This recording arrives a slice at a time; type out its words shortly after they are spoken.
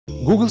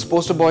Google's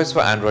poster boys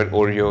for Android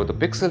Oreo, the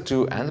Pixel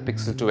 2 and the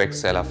Pixel 2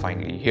 XL are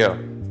finally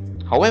here.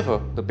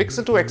 However, the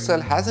Pixel 2 XL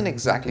hasn't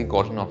exactly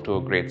gotten off to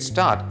a great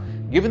start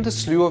given the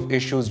slew of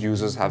issues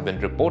users have been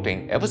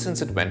reporting ever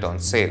since it went on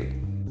sale.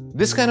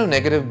 This kind of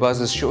negative buzz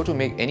is sure to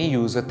make any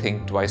user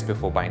think twice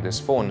before buying this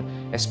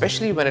phone,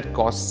 especially when it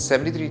costs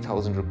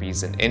 73,000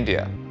 rupees in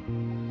India.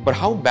 But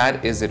how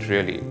bad is it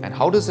really, and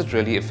how does it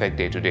really affect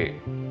day to day?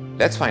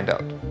 Let's find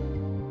out.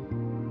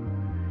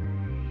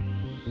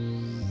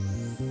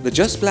 The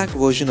just black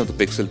version of the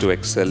Pixel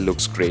 2 XL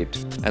looks great,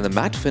 and the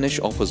matte finish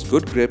offers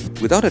good grip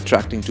without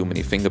attracting too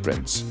many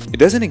fingerprints. It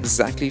doesn't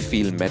exactly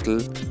feel metal,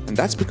 and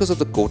that's because of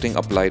the coating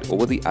applied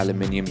over the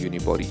aluminium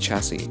unibody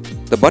chassis.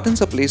 The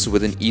buttons are placed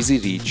within easy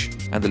reach,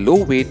 and the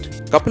low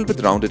weight, coupled with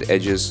rounded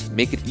edges,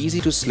 make it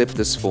easy to slip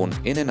this phone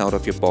in and out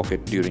of your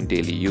pocket during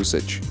daily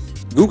usage.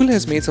 Google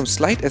has made some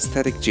slight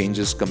aesthetic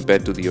changes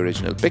compared to the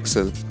original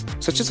Pixel,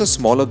 such as a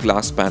smaller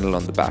glass panel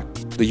on the back.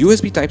 The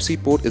USB Type-C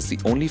port is the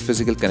only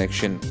physical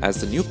connection, as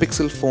the new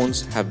Pixel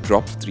phones have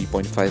dropped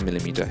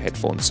 3.5mm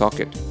headphone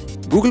socket.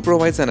 Google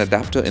provides an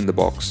adapter in the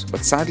box,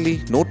 but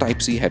sadly no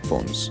Type-C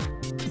headphones.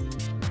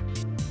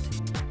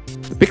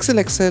 The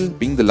Pixel XL,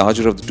 being the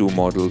larger of the two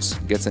models,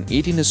 gets an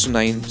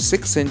 18:9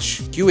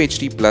 6-inch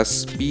QHD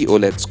Plus P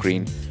OLED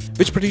screen,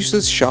 which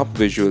produces sharp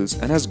visuals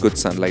and has good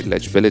sunlight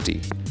legibility.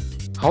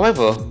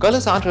 However,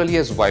 colors aren't really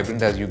as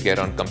vibrant as you get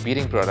on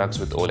competing products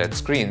with OLED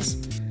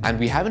screens, and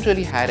we haven't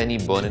really had any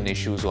burn-in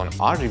issues on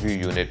our review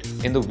unit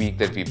in the week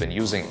that we've been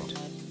using it.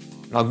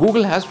 Now,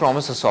 Google has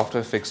promised a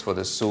software fix for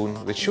this soon,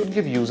 which should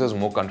give users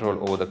more control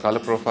over the color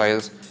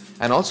profiles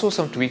and also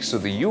some tweaks to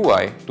the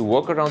UI to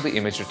work around the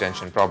image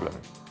retention problem.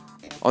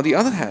 On the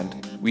other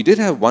hand, we did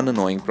have one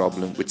annoying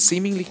problem which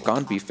seemingly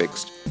can't be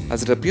fixed,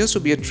 as it appears to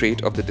be a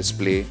trait of the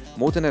display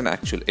more than an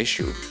actual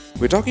issue.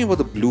 We're talking about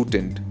the blue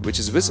tint, which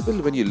is visible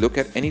when you look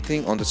at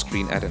anything on the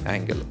screen at an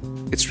angle.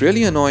 It's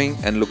really annoying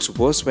and looks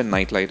worse when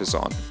nightlight is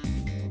on.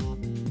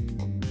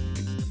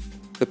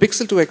 The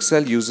Pixel 2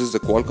 XL uses the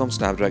Qualcomm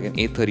Snapdragon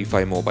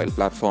 835 mobile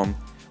platform,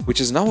 which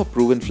is now a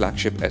proven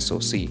flagship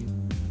SoC.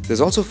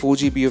 There's also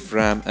 4GB of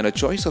RAM and a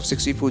choice of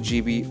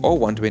 64GB or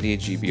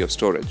 128GB of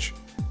storage.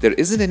 There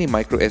isn't any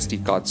micro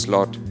SD card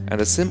slot, and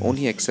the SIM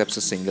only accepts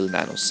a single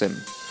nano SIM.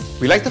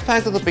 We like the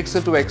fact that the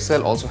Pixel 2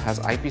 XL also has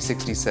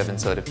IP67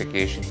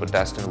 certification for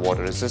dust and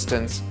water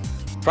resistance,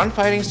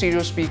 front-firing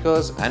stereo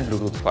speakers and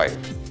Bluetooth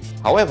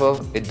 5. However,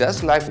 it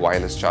does lack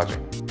wireless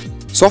charging.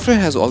 Software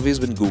has always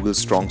been Google's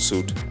strong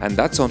suit, and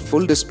that's on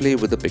full display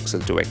with the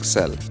Pixel 2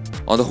 XL.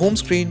 On the home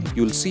screen,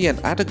 you'll see an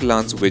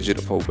at-a-glance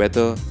widget for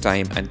weather,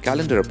 time and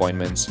calendar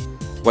appointments,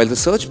 while the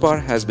search bar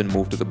has been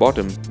moved to the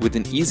bottom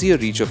within easier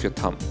reach of your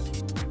thumb.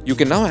 You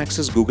can now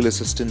access Google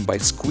Assistant by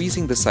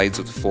squeezing the sides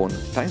of the phone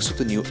thanks to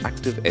the new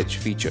Active Edge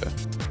feature.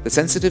 The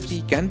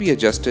sensitivity can be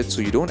adjusted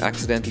so you don't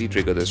accidentally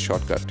trigger this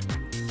shortcut.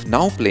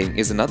 Now Playing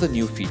is another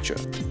new feature.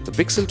 The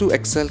Pixel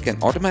 2 XL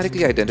can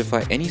automatically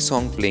identify any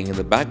song playing in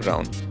the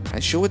background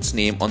and show its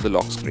name on the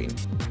lock screen.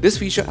 This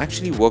feature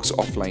actually works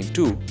offline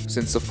too,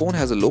 since the phone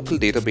has a local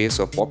database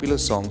of popular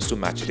songs to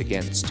match it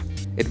against.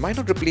 It might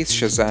not replace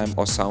Shazam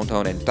or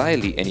SoundHound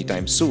entirely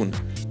anytime soon,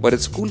 but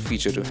it's a cool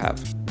feature to have.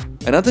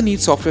 Another neat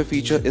software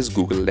feature is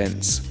Google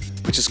Lens,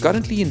 which is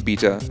currently in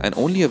beta and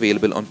only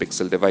available on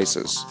Pixel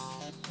devices.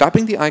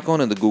 Tapping the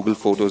icon in the Google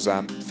Photos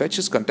app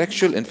fetches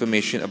contextual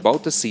information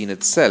about the scene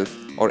itself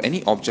or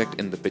any object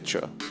in the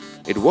picture.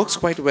 It works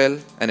quite well,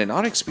 and in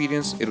our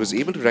experience, it was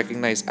able to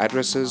recognize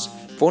addresses,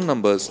 phone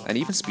numbers, and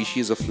even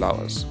species of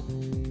flowers.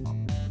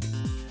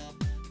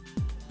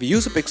 We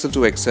used the Pixel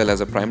 2 XL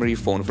as a primary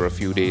phone for a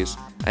few days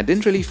and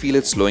didn't really feel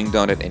it slowing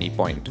down at any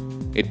point.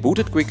 It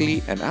booted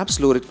quickly and apps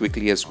loaded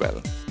quickly as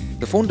well.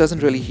 The phone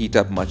doesn't really heat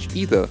up much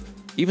either,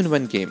 even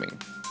when gaming.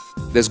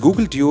 There's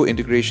Google Duo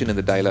integration in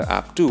the Dialer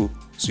app too,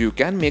 so you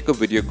can make a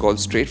video call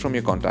straight from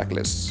your contact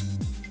lists.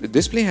 The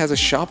display has a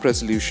sharp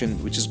resolution,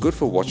 which is good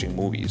for watching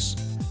movies.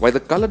 While the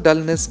color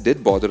dullness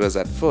did bother us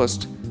at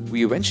first,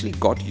 we eventually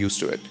got used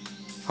to it.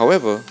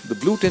 However, the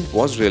blue tint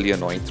was really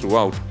annoying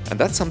throughout, and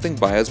that's something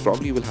buyers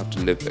probably will have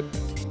to live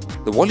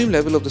with. The volume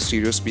level of the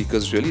stereo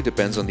speakers really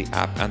depends on the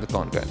app and the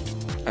content.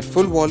 At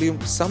full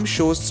volume, some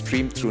shows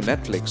streamed through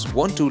Netflix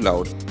weren't too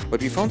loud,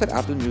 but we found that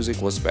Apple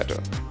Music was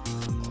better.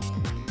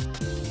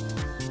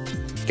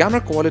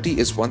 Camera quality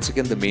is once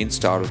again the main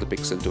star of the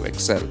Pixel 2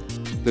 XL.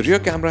 The rear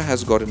camera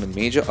has gotten a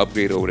major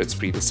upgrade over its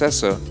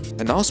predecessor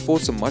and now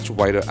sports a much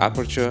wider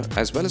aperture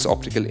as well as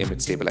optical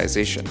image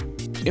stabilization.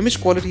 Image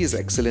quality is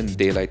excellent in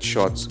daylight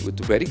shots with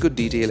very good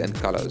detail and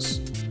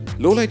colors.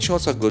 Low-light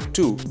shots are good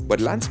too,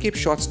 but landscape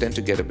shots tend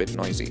to get a bit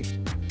noisy.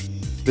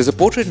 There's a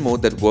portrait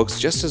mode that works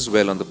just as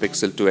well on the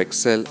Pixel 2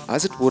 XL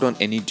as it would on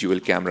any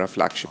dual camera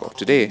flagship of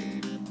today,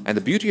 and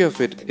the beauty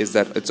of it is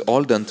that it's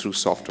all done through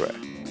software.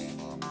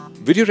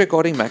 Video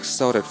recording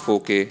maxes out at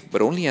 4K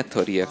but only at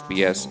 30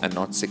 FPS and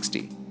not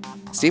 60.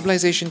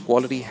 Stabilization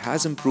quality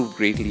has improved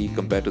greatly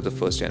compared to the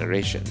first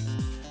generation.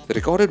 The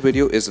recorded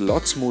video is a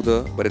lot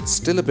smoother, but it's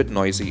still a bit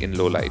noisy in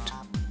low light.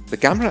 The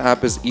camera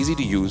app is easy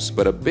to use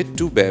but a bit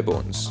too bare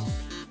bones.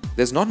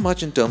 there's not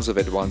much in terms of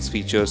advanced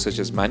features such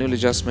as manual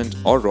adjustment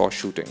or raw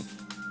shooting.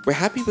 We're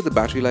happy with the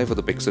battery life of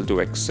the Pixel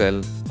 2 XL,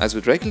 as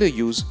with regular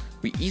use,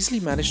 we easily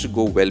managed to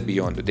go well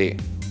beyond a day.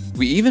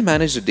 We even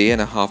managed a day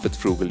and a half with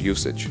frugal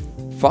usage.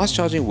 Fast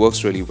charging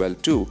works really well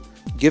too,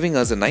 giving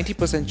us a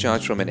 90%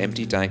 charge from an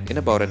empty tank in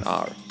about an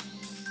hour.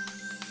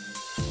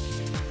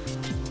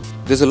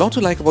 There's a lot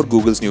to like about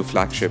Google's new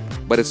flagship,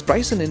 but its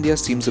price in India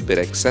seems a bit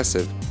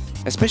excessive,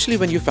 especially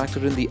when you factor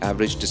in the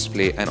average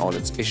display and all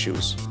its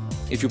issues.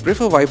 If you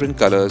prefer vibrant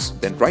colors,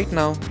 then right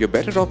now you're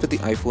better off with the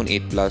iPhone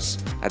 8 Plus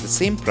at the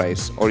same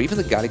price, or even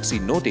the Galaxy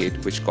Note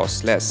 8, which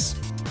costs less.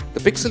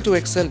 The Pixel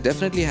 2 XL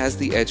definitely has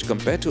the edge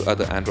compared to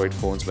other Android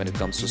phones when it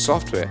comes to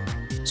software,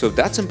 so if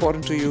that's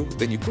important to you,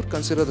 then you could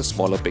consider the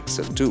smaller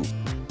Pixel 2.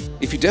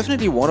 If you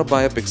definitely want to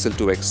buy a Pixel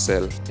 2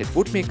 XL, it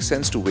would make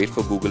sense to wait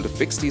for Google to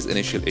fix these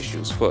initial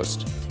issues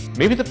first.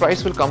 Maybe the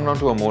price will come down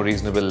to a more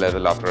reasonable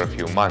level after a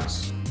few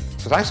months.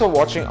 So thanks for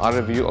watching our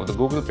review of the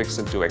Google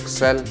Pixel 2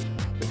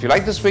 XL. If you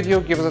like this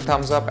video, give us a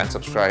thumbs up and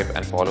subscribe,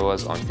 and follow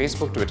us on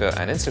Facebook, Twitter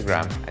and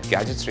Instagram at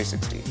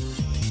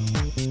Gadgets360.